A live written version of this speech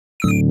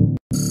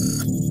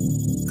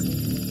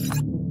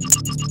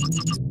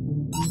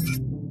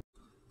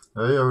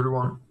Hey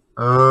everyone.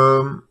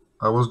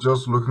 I was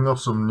just looking up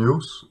some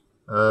news,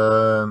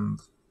 and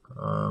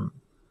um,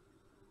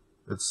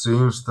 it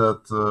seems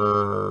that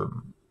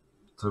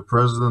the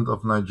president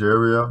of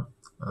Nigeria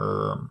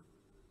um,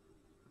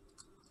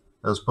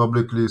 has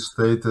publicly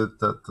stated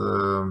that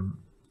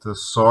the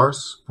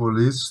SARS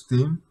police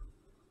team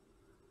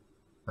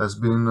has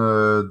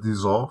been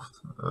dissolved.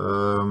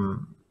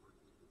 And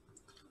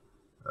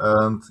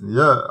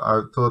yeah,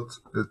 I thought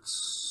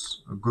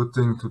it's a good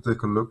thing to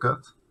take a look at.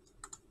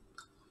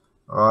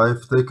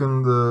 I've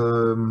taken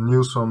the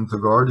news from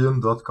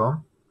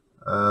theguardian.com,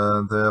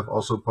 and they have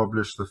also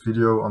published a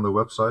video on the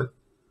website.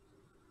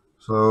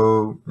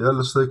 So yeah,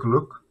 let's take a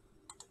look.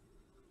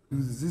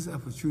 Use this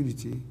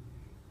opportunity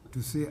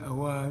to say a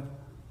word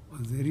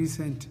on the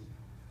recent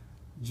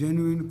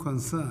genuine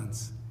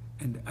concerns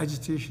and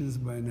agitations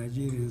by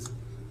Nigerians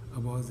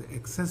about the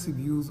excessive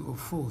use of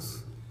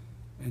force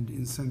and,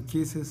 in some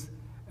cases,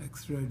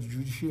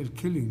 extrajudicial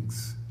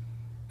killings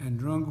and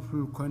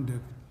wrongful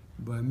conduct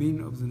by men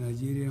of the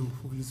Nigerian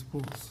police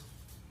force.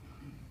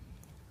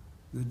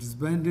 The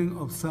disbanding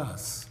of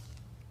SARS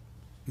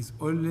is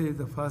only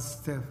the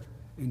first step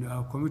in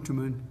our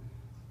commitment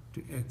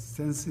to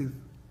extensive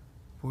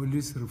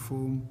police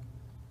reform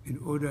in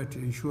order to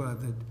ensure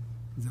that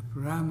the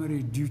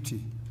primary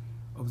duty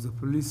of the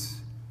police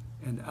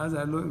and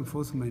other law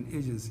enforcement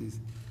agencies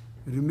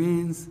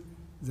remains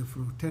the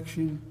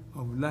protection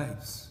of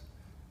lives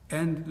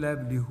and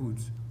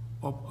livelihoods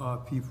of our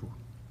people.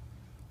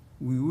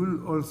 We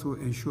will also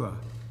ensure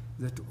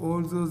that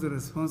all those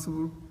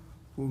responsible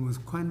for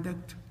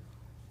misconduct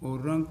or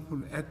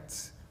wrongful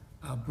acts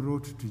are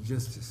brought to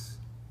justice.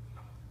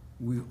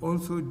 We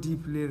also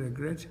deeply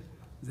regret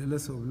the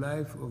loss of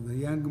life of the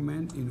young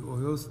man in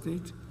Oyo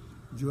State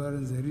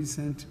during the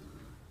recent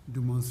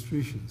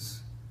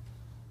demonstrations.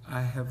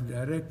 I have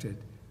directed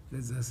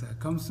that the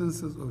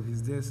circumstances of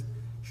his death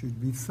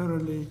should be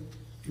thoroughly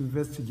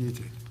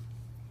investigated.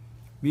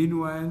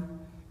 Meanwhile,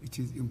 it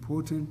is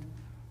important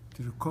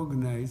to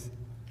recognize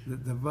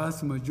that the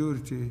vast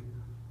majority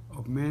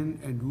of men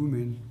and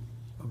women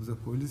of the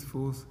police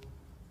force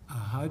are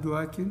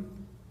hardworking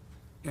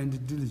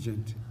and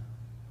diligent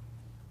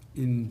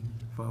in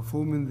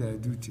performing their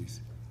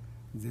duties.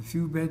 The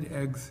few bad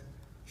eggs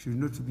should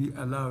not be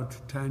allowed to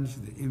tarnish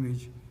the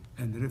image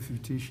and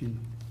reputation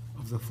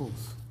of the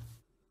force.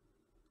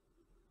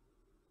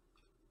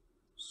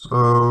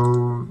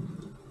 So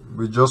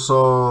we just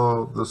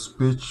saw the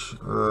speech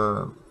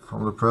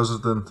from the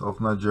president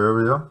of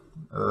Nigeria.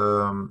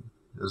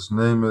 His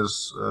name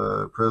is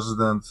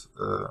President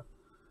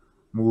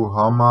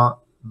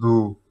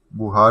Muhammadu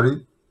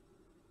Buhari,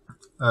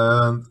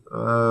 and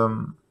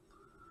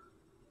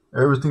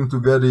everything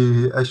together,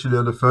 he actually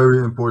had a very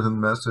important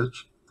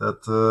message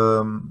that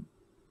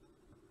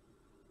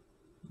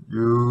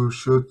you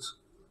should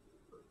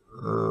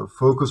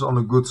focus on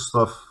the good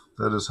stuff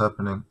that is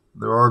happening.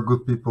 There are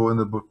good people in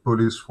the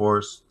police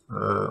force.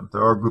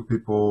 There are good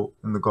people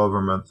in the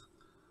government,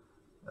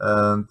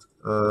 and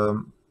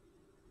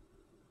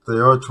they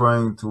are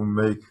trying to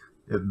make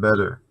it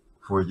better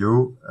for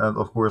you and,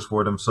 of course,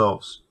 for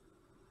themselves.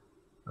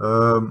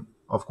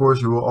 Of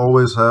course, you will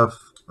always have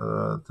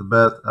the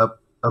bad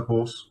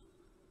apples,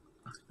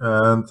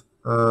 and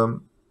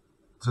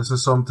this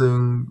is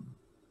something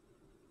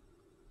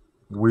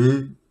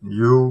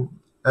you,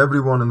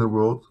 everyone in the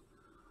world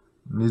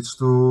needs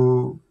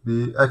to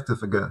be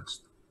active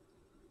against.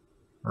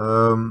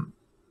 Um,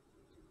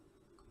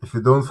 if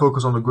you don't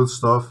focus on the good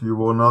stuff, you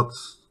will not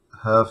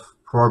have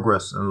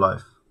progress in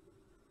life.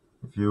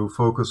 If you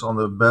focus on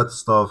the bad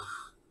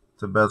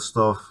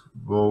stuff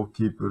will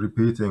keep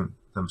repeating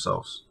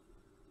themselves.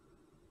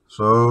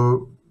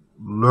 So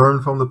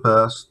learn from the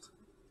past,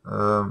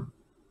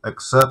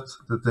 accept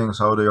the things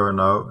how they are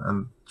now,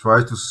 and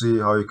try to see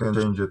how you can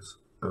change it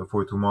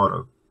for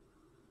tomorrow.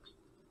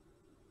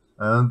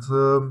 And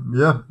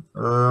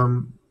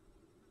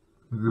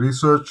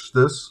research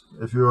this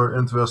if you are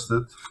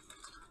interested.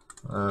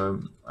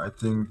 I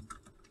think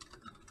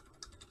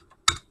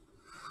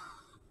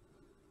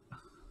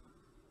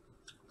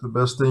the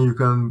best thing you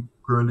can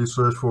currently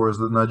search for is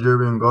the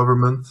Nigerian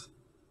government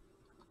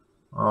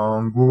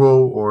on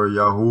Google or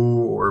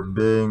Yahoo or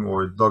Bing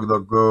or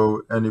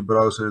DuckDuckGo, any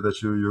browser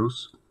that you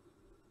use.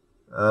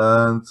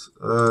 And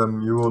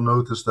you will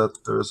notice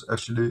that there's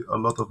actually a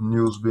lot of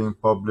news being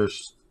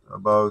published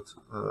about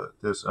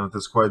this, and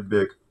it's quite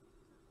big.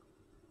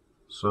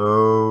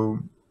 So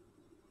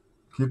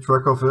keep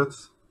track of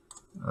it.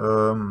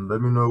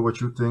 Let me know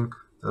what you think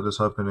that is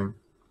happening.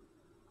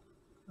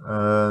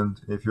 And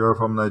if you're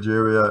from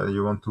Nigeria and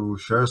you want to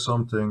share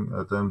something,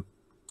 then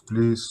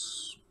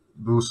please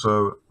do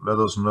so. Let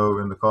us know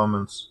in the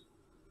comments.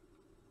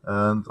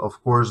 And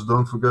of course,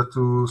 don't forget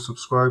to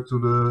subscribe to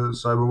the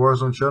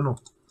Cyberwarzone channel.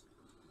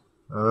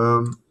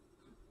 Um,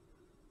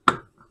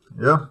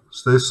 yeah,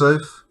 stay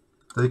safe.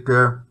 Take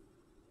care.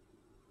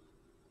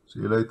 See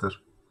you later.